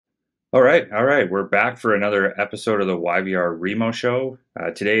All right. We're back for another episode of the YVR Remo Show.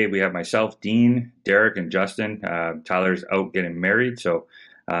 Today we have myself, Dean, Derek, and Justin. Tyler's out getting married, so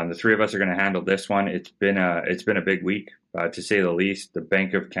the three of us are going to handle this one. It's been a big week, to say the least. The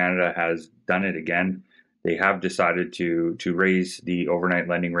Bank of Canada has done it again. They have decided to raise the overnight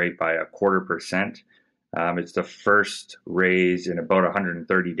lending rate by 0.25%. It's the first raise in about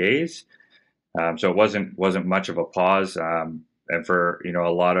 130 days. So it wasn't much of a pause, and for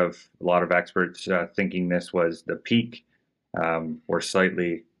a lot of experts thinking this was the peak. We're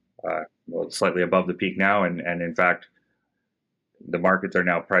slightly above the peak now, and in fact, the markets are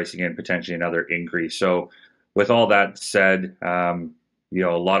now pricing in potentially another increase. So, with all that said, a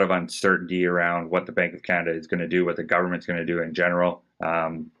lot of uncertainty around what the Bank of Canada is going to do, what the government's going to do in general.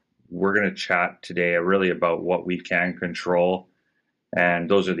 We're going to chat today really about what we can control, and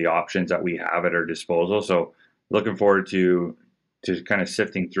those are the options that we have at our disposal. So looking forward to kind of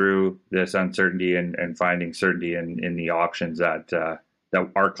sifting through this uncertainty and finding certainty in the options that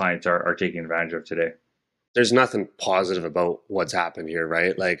our clients are taking advantage of today. There's nothing positive about what's happened here,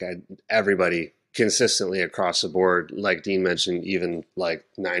 right? Everybody consistently across the board, like Dean mentioned, even like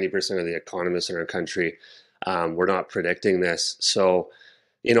 90% of the economists in our country were not predicting this. So,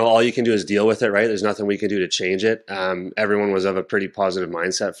 all you can do is deal with it, right? There's nothing we can do to change it. Everyone was of a pretty positive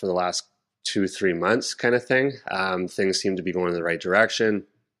mindset for the last 2-3 months kind of thing. Things seem to be going in the right direction.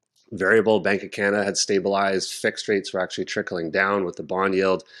 Variable Bank of Canada had stabilized. Fixed rates were actually trickling down with the bond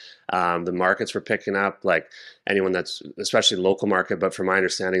yield. The markets were picking up, like anyone that's especially local market. But from my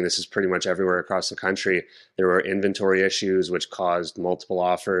understanding, this is pretty much everywhere across the country. There were inventory issues, which caused multiple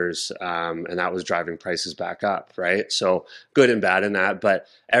offers, and that was driving prices back up, right? So good and bad in that, but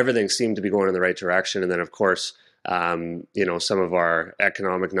everything seemed to be going in the right direction. And then, of course, some of our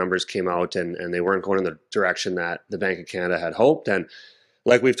economic numbers came out and they weren't going in the direction that the Bank of Canada had hoped. And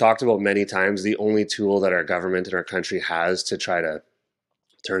like we've talked about many times, the only tool that our government and our country has to try to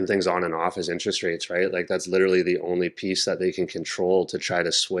turn things on and off is interest rates, right? Like that's literally the only piece that they can control to try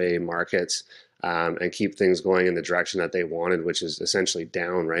to sway markets and keep things going in the direction that they wanted, which is essentially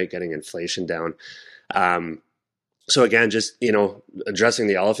down, right? Getting inflation down. So again, just, addressing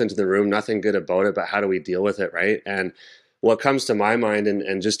the elephant in the room, nothing good about it, but how do we deal with it, right? And what comes to my mind,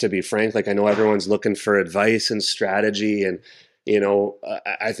 and just to be frank, like I know everyone's looking for advice and strategy and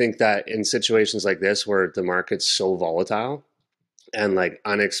I think that in situations like this where the market's so volatile and like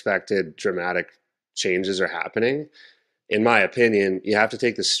unexpected dramatic changes are happening, in my opinion, you have to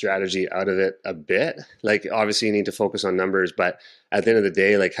take the strategy out of it a bit. Like obviously you need to focus on numbers, but at the end of the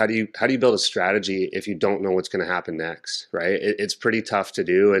day, like how do you build a strategy if you don't know what's going to happen next, right? It's pretty tough to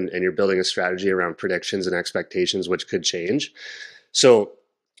do, and you're building a strategy around predictions and expectations, which could change. So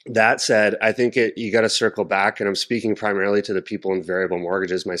that said, I think you got to circle back, and I'm speaking primarily to the people in variable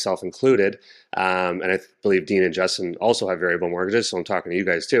mortgages, myself included. And I believe Dean and Justin also have variable mortgages, so I'm talking to you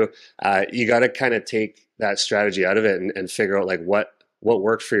guys too. You got to kind of take that strategy out of it and figure out like what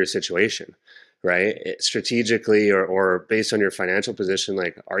works for your situation, right? Strategically or based on your financial position,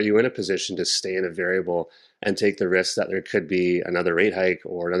 like are you in a position to stay in a variable and take the risk that there could be another rate hike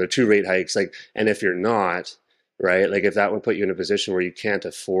or another two rate hikes? Like, and if you're not, right? Like if that would put you in a position where you can't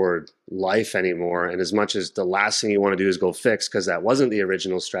afford life anymore, and as much as the last thing you want to do is go fix because that wasn't the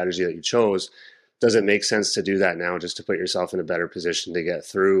original strategy that you chose, does it make sense to do that now just to put yourself in a better position to get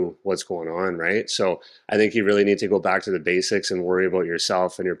through what's going on, right? So I think you really need to go back to the basics and worry about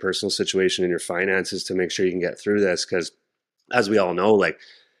yourself and your personal situation and your finances to make sure you can get through this, because as we all know, like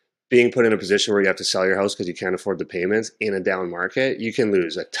being put in a position where you have to sell your house because you can't afford the payments in a down market, you can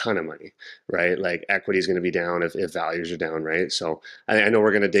lose a ton of money, right? Like equity is going to be down if values are down, right? So I know we're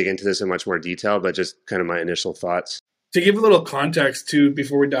going to dig into this in much more detail, but just kind of my initial thoughts. To give a little context too,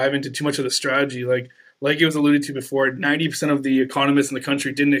 before we dive into too much of the strategy, like it was alluded to before, 90% of the economists in the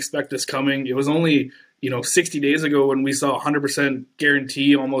country didn't expect this coming. It was only 60 days ago when we saw 100%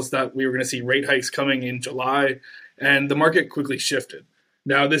 guarantee almost that we were going to see rate hikes coming in July, and the market quickly shifted.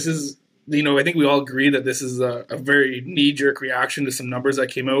 Now, this is, I think we all agree that this is a very knee-jerk reaction to some numbers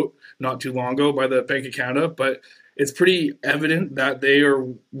that came out not too long ago by the Bank of Canada, but it's pretty evident that they are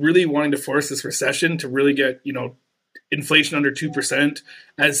really wanting to force this recession to really get, inflation under 2%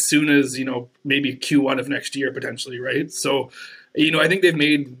 as soon as, maybe Q1 of next year potentially, right? So, I think they've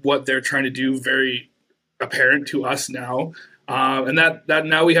made what they're trying to do very apparent to us now. And that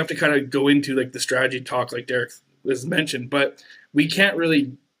now we have to kind of go into like the strategy talk like Derek was mentioned, but we can't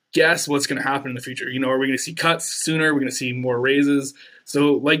really guess what's going to happen in the future. Are we going to see cuts sooner? Are we going to see more raises?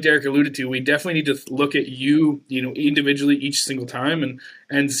 So like Derek alluded to, we definitely need to look at you, individually each single time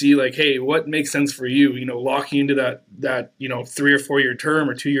and see like, hey, what makes sense for you? Locking into that 3 or 4 year term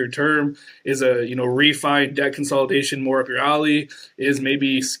or 2 year term. Is a, refi debt consolidation more up your alley? Is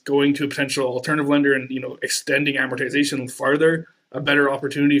maybe going to a potential alternative lender and, extending amortization farther a better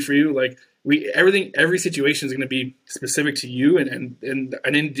opportunity for you? Like every situation is going to be specific to you, and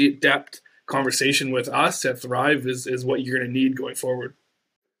an in-depth conversation with us at Thrive is what you're going to need going forward.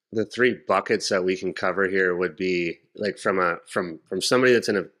 The 3 buckets that we can cover here would be like from somebody that's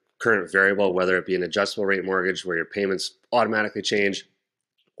in a current variable, whether it be an adjustable rate mortgage where your payments automatically change,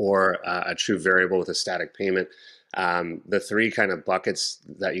 or a true variable with a static payment. The 3 kind of buckets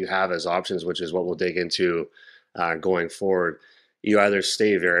that you have as options, which is what we'll dig into going forward. You either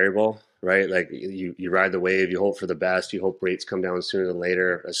stay variable, right? Like you ride the wave, you hope for the best, you hope rates come down sooner than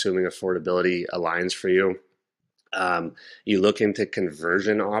later, assuming affordability aligns for you. You look into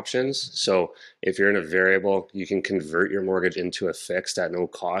conversion options. So if you're in a variable, you can convert your mortgage into a fixed at no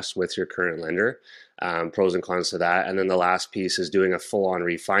cost with your current lender. Pros and cons to that. And then the last piece is doing a full-on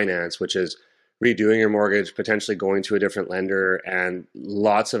refinance, which is redoing your mortgage, potentially going to a different lender, and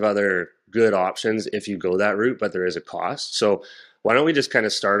lots of other good options if you go that route, but there is a cost. So why don't we just kind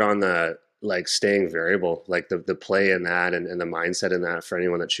of start on the like staying variable, like the play in that and the mindset in that for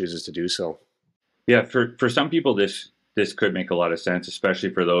anyone that chooses to do so. Yeah, for some people, this could make a lot of sense,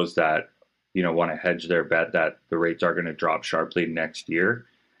 especially for those that want to hedge their bet that the rates are going to drop sharply next year.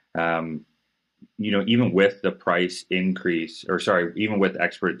 Even with the price increase, even with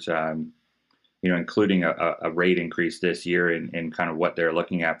experts, including a rate increase this year and kind of what they're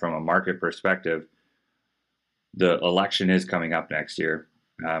looking at from a market perspective, the election is coming up next year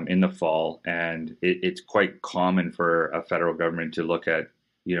in the fall, and it's quite common for a federal government to look at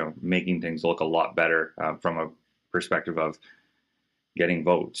making things look a lot better from a perspective of getting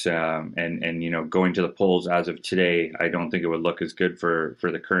votes and going to the polls. As of today, I don't think it would look as good for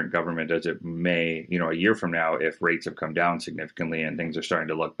the current government as it may a year from now if rates have come down significantly and things are starting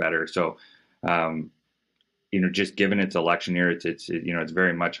to look better. So just given it's election year, it's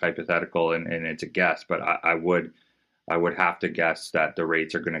very much hypothetical and it's a guess, but I would have to guess that the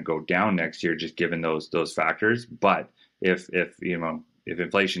rates are going to go down next year, just given those factors. But if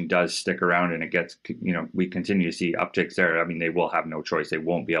inflation does stick around and it gets, we continue to see upticks there, I mean, they will have no choice. They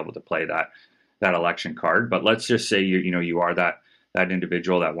won't be able to play that election card. But let's just say you are that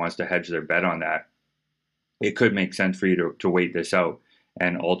individual that wants to hedge their bet on that. It could make sense for you to wait this out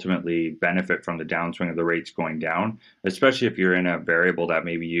and ultimately benefit from the downswing of the rates going down, especially if you're in a variable that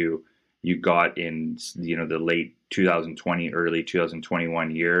maybe you got in the late 2020, early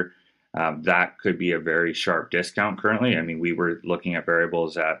 2021 year. That could be a very sharp discount currently. I mean, we were looking at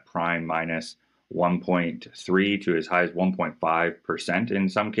variables at prime minus 1.3 to as high as 1.5% in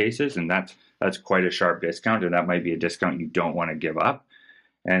some cases, and that's quite a sharp discount, and that might be a discount you don't want to give up.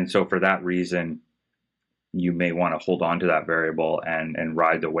 And so for that reason, you may want to hold on to that variable and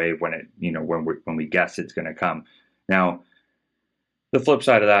ride the wave when it when we guess it's going to come. Now, the flip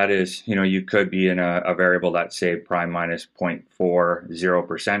side of that is, you could be in a variable that's say prime minus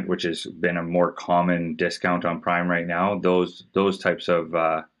 0.40%, which has been a more common discount on prime right now. Those types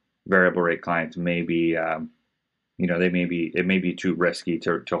of variable rate clients may be, it may be too risky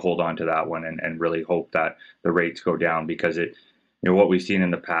to hold on to that one and really hope that the rates go down, because what we've seen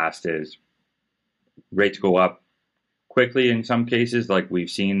in the past is rates go up quickly in some cases, like we've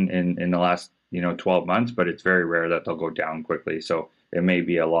seen in the last 12 months, but it's very rare that they'll go down quickly. So it may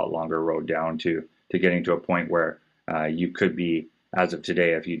be a lot longer road down to getting to a point where you could be, as of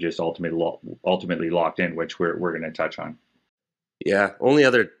today, if you just ultimately locked in, which we're going to touch on. Yeah. Only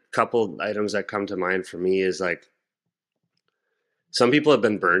other couple items that come to mind for me is like, some people have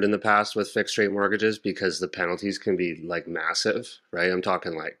been burned in the past with fixed rate mortgages because the penalties can be like massive, right? I'm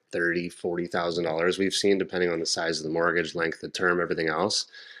talking like $30,000, $40,000 we've seen, depending on the size of the mortgage, length of term, everything else.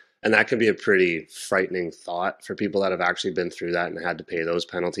 And that can be a pretty frightening thought for people that have actually been through that and had to pay those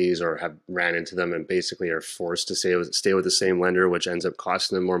penalties or have ran into them and basically are forced to stay with the same lender, which ends up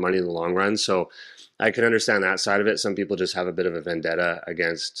costing them more money in the long run. So I can understand that side of it. Some people just have a bit of a vendetta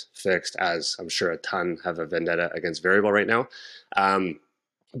against fixed, as I'm sure a ton have a vendetta against variable right now.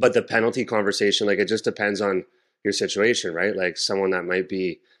 But the penalty conversation, like, it just depends on your situation, right? Like someone that might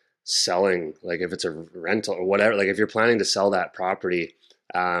be selling, like if it's a rental or whatever, like if you're planning to sell that property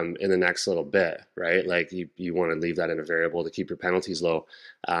in the next little bit, right? Like you want to leave that in a variable to keep your penalties low.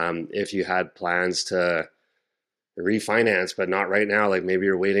 If you had plans to, refinance, but not right now. Like maybe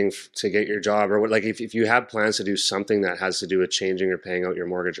you're waiting to get your job or what, like if you have plans to do something that has to do with changing or paying out your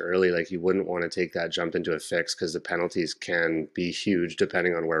mortgage early, like you wouldn't want to take that jump into a fix because the penalties can be huge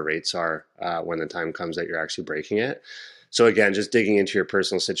depending on where rates are when the time comes that you're actually breaking it. So again, just digging into your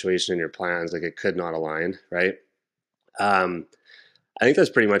personal situation and your plans, like it could not align, right? I think that's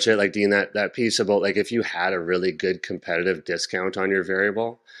pretty much it. Like Dean, that piece about like if you had a really good competitive discount on your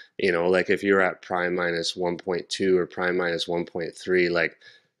variable, like if you're at prime minus 1.2 or prime minus 1.3, like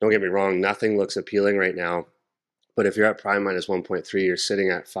don't get me wrong, nothing looks appealing right now. But if you're at prime minus 1.3, you're sitting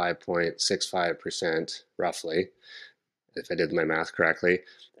at 5.65% roughly, if I did my math correctly.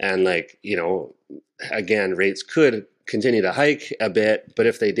 And like, again, rates could continue to hike a bit, but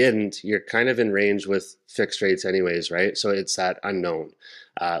if they didn't, you're kind of in range with fixed rates anyways, right? So it's that unknown.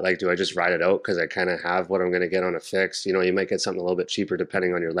 Like, do I just ride it out because I kind of have what I'm going to get on a fix? You might get something a little bit cheaper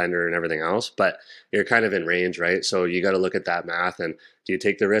depending on your lender and everything else, but you're kind of in range, right? So you got to look at that math, and do you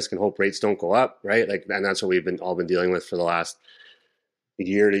take the risk and hope rates don't go up, right? Like, and that's what we've all been dealing with for the last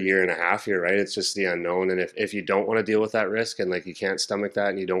year to year and a half here, right? It's just the unknown. And if you don't want to deal with that risk and like you can't stomach that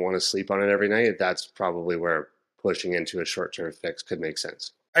and you don't want to sleep on it every night, that's probably where pushing into a short-term fix could make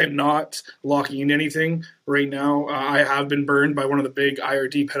sense. I am not locking in anything right now. I have been burned by one of the big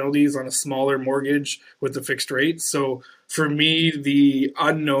IRD penalties on a smaller mortgage with the fixed rate. So for me, the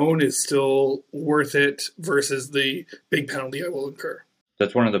unknown is still worth it versus the big penalty I will incur.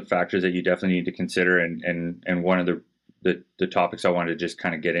 That's one of the factors that you definitely need to consider. And one of the topics I wanted to just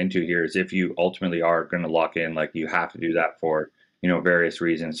kind of get into here is if you ultimately are going to lock in, like you have to do that for various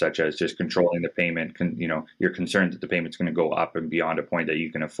reasons, such as just controlling the payment. You're concerned that the payment's going to go up and beyond a point that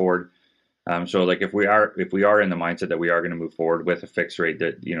you can afford. So like if we are in the mindset that we are going to move forward with a fixed rate,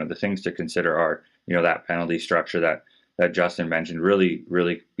 that the things to consider are that penalty structure that Justin mentioned,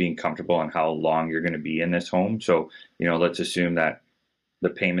 really being comfortable on how long you're going to be in this home. So let's assume that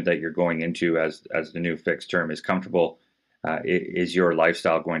the payment that you're going into as the new fixed term is comfortable. Is your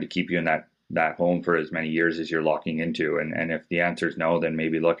lifestyle going to keep you in that home for as many years as you're locking into? And if the answer is no, then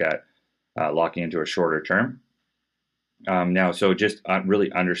maybe look at locking into a shorter term. Now, so just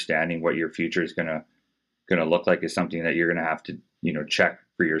really understanding what your future is gonna look like is something that you're gonna have to check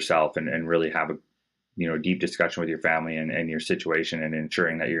for yourself and really have a deep discussion with your family and your situation, and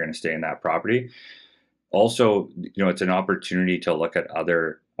ensuring that you're going to stay in that property. Also, it's an opportunity to look at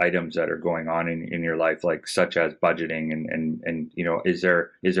other items that are going on in your life, like such as budgeting and is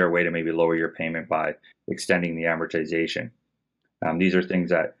there a way to maybe lower your payment by extending the amortization? These are things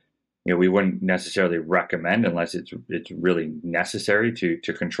that we wouldn't necessarily recommend unless it's really necessary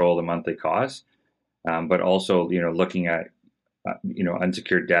to control the monthly costs. But also looking at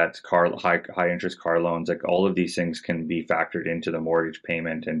unsecured debts, high interest car loans, like all of these things can be factored into the mortgage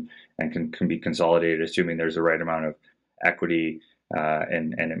payment and can be consolidated, assuming there's the right amount of equity.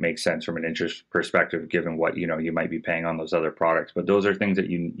 And it makes sense from an interest perspective, given what you might be paying on those other products. But those are things that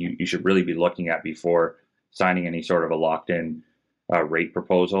you should really be looking at before signing any sort of a locked-in rate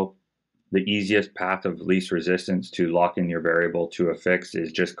proposal. The easiest path of least resistance to lock in your variable to a fix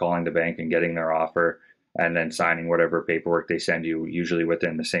is just calling the bank and getting their offer, and then signing whatever paperwork they send you, usually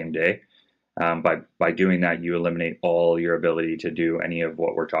within the same day. By doing that, you eliminate all your ability to do any of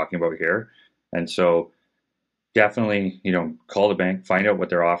what we're talking about here. And so definitely, call the bank, find out what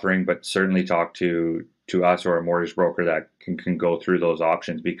they're offering, but certainly talk to us or a mortgage broker that can go through those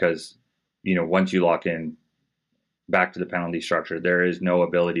options, because, once you lock in, back to the penalty structure, there is no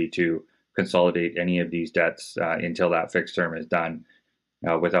ability to consolidate any of these debts until that fixed term is done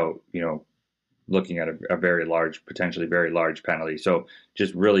without, looking at a very large, potentially very large penalty. So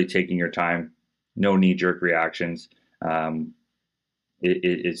just really taking your time, no knee-jerk reactions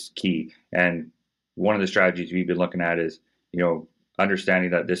is key. And one of the strategies we've been looking at is,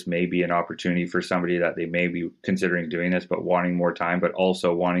 understanding that this may be an opportunity for somebody that they may be considering doing this, but wanting more time, but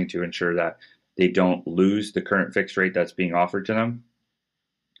also wanting to ensure that they don't lose the current fixed rate that's being offered to them.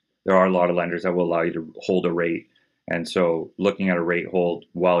 There are a lot of lenders that will allow you to hold a rate. And so looking at a rate hold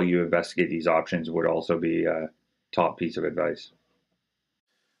while you investigate these options would also be a top piece of advice.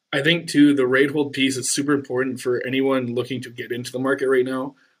 I think, too, the rate hold piece is super important for anyone looking to get into the market right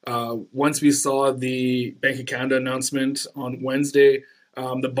now. Once we saw the Bank of Canada announcement on Wednesday,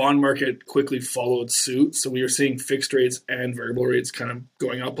 the bond market quickly followed suit. So we were seeing fixed rates and variable rates kind of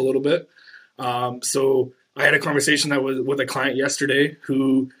going up a little bit. So I had a conversation with a client yesterday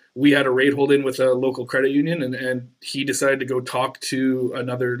who we had a rate hold in with a local credit union, and he decided to go talk to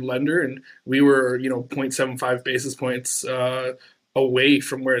another lender, and we were 0.75 basis points away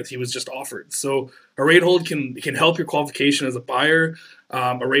from where he was just offered. So a rate hold can help your qualification as a buyer.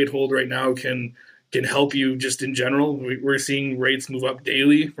 A rate hold right now can can help you just in general. We're seeing rates move up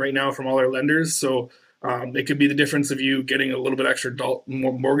daily right now from all our lenders. So it could be the difference of you getting a little bit extra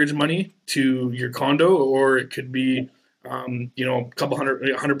mortgage money to your condo, or it could be, a couple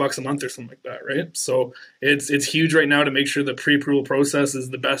 $100 a month or something like that, right? So it's huge right now to make sure the pre-approval process is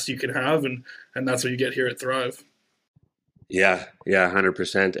the best you can have, and that's what you get here at Thrive. Yeah,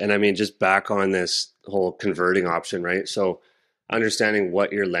 100%. And I mean, just back on this whole converting option, right? So understanding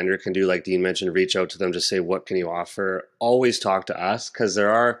what your lender can do, like Dean mentioned, reach out to them to say, what can you offer? Always talk to us, because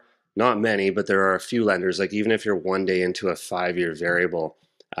there are not many, but there are a few lenders, like even if you're one day into a 5-year variable,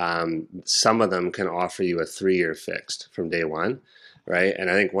 some of them can offer you a 3-year fixed from day one, right? And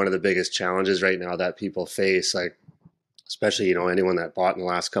I think one of the biggest challenges right now that people face, like especially, anyone that bought in the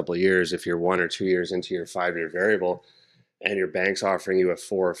last couple of years, if you're 1 or 2 years into your 5-year variable and your bank's offering you a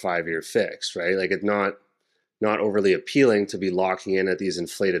 4 or 5-year fixed, right? Like it's not overly appealing to be locking in at these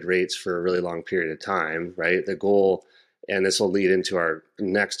inflated rates for a really long period of time, right? The goal, and this will lead into our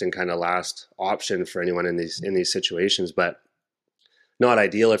next and kind of last option for anyone in these situations, but not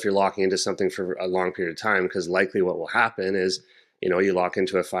ideal if you're locking into something for a long period of time, because likely what will happen is, you lock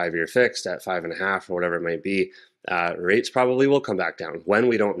into a 5-year fixed at 5.5 or whatever it might be. Rates probably will come back down. When,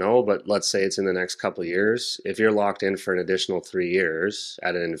 we don't know, but let's say it's in the next couple of years. If you're locked in for an additional 3 years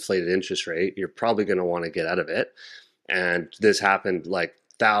at an inflated interest rate, you're probably going to want to get out of it. And this happened like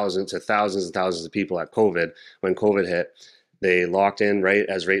thousands and thousands of people at COVID. When COVID hit, they locked in right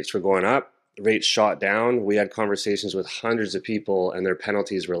as rates were going up. Rates shot down. We had conversations with hundreds of people, and their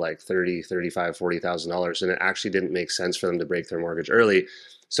penalties were like $30,000, $35,000, $40,000, and it actually didn't make sense for them to break their mortgage early.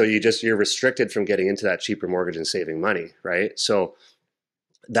 So you're restricted from getting into that cheaper mortgage and saving money, right? So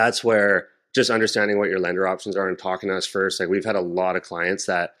that's where just understanding what your lender options are and talking to us first. Like we've had a lot of clients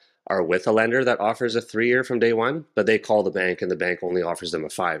that are with a lender that offers a 3-year from day one, but they call the bank and the bank only offers them a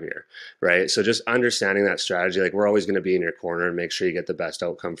 5-year, right? So just understanding that strategy, like we're always going to be in your corner and make sure you get the best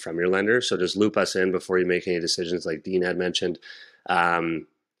outcome from your lender. So just loop us in before you make any decisions, like Dean had mentioned.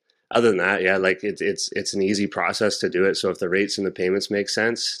 Other than that, yeah, like it's an easy process to do it. So if the rates and the payments make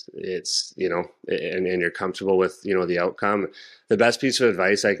sense, it's, and you're comfortable with, the outcome. The best piece of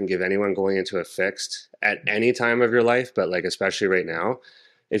advice I can give anyone going into a fixed at any time of your life, but like especially right now,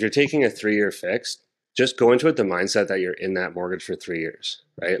 if you're taking a 3-year fixed, just go into it the mindset that you're in that mortgage for 3 years,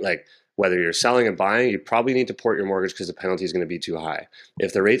 right? Like whether you're selling and buying, you probably need to port your mortgage because the penalty is going to be too high.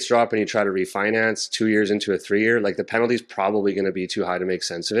 If the rates drop and you try to refinance 2 years into a 3-year, like the penalty is probably going to be too high to make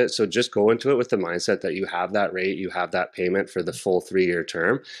sense of it. So just go into it with the mindset that you have that rate, you have that payment for the full 3-year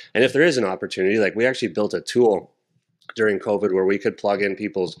term. And if there is an opportunity, like we actually built a tool during COVID where we could plug in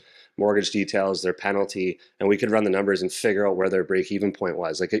people's mortgage details, their penalty, and we could run the numbers and figure out where their break-even point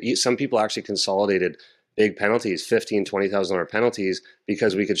was. Like some people actually consolidated big penalties, $15,000, $20,000 penalties,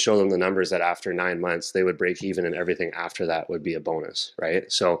 because we could show them the numbers that after 9 months they would break even, and everything after that would be a bonus,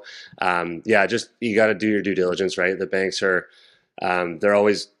 right? So, just you got to do your due diligence, right? The banks are, they're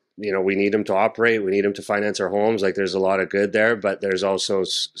always, we need them to operate, we need them to finance our homes. Like there's a lot of good there, but there's also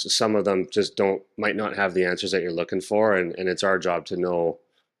some of them just might not have the answers that you're looking for, and it's our job to know,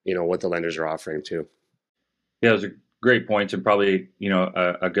 what the lenders are offering too. Yeah, those are great points, and probably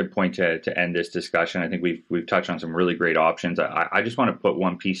a good point to end this discussion. I think we've touched on some really great options. I just want to put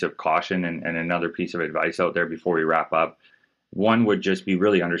one piece of caution and another piece of advice out there before we wrap up. One would just be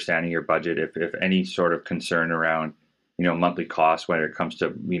really understanding your budget. If any sort of concern around monthly costs when it comes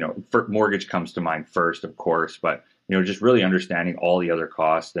to mortgage comes to mind first, of course, but just really understanding all the other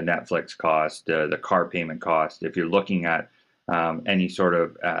costs, the Netflix cost, the car payment cost. If you're looking at any sort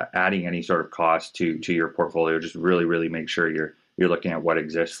of adding any sort of cost to your portfolio, just really make sure you're looking at what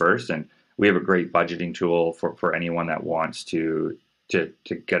exists first. And we have a great budgeting tool for anyone that wants to get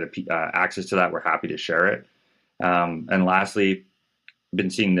access to that. We're happy to share it. And lastly, been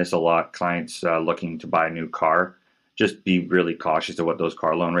seeing this a lot. Clients looking to buy a new car, just be really cautious of what those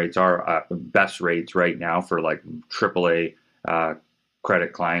car loan rates are. Best rates right now for like AAA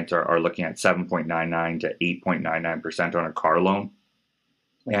credit clients are looking at 7.99 to 8.99% on a car loan.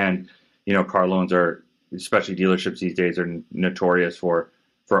 And, car loans are, especially dealerships these days, are notorious for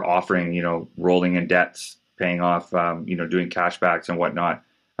offering, rolling in debts, paying off, doing cashbacks and whatnot.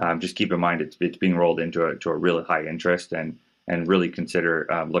 Just keep in mind it's being rolled into a really high interest, and really consider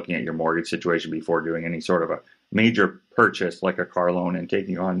looking at your mortgage situation before doing any sort of a major purchase like a car loan and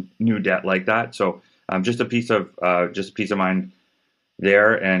taking on new debt like that. So just a piece of mind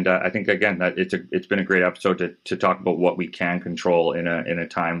there. And I think again that it's been a great episode to talk about what we can control in a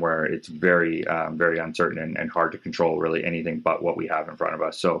time where it's very very uncertain and hard to control really anything but what we have in front of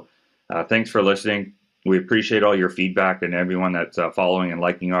us. So thanks for listening. We appreciate all your feedback and everyone that's following and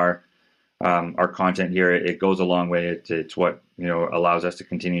liking our our content here. It goes a long way. It's what allows us to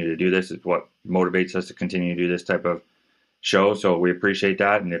continue to do this. It's what motivates us to continue to do this type of show. So we appreciate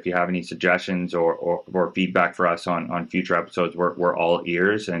that. And if you have any suggestions or feedback for us on future episodes, we're all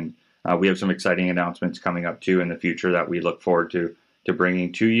ears. And we have some exciting announcements coming up too in the future that we look forward to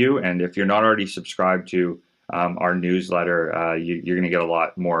bringing to you. And if you're not already subscribed to our newsletter, you're going to get a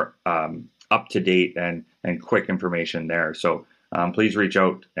lot more up to date and quick information there. So please reach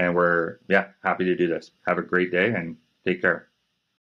out, and we're happy to do this. Have a great day and take care.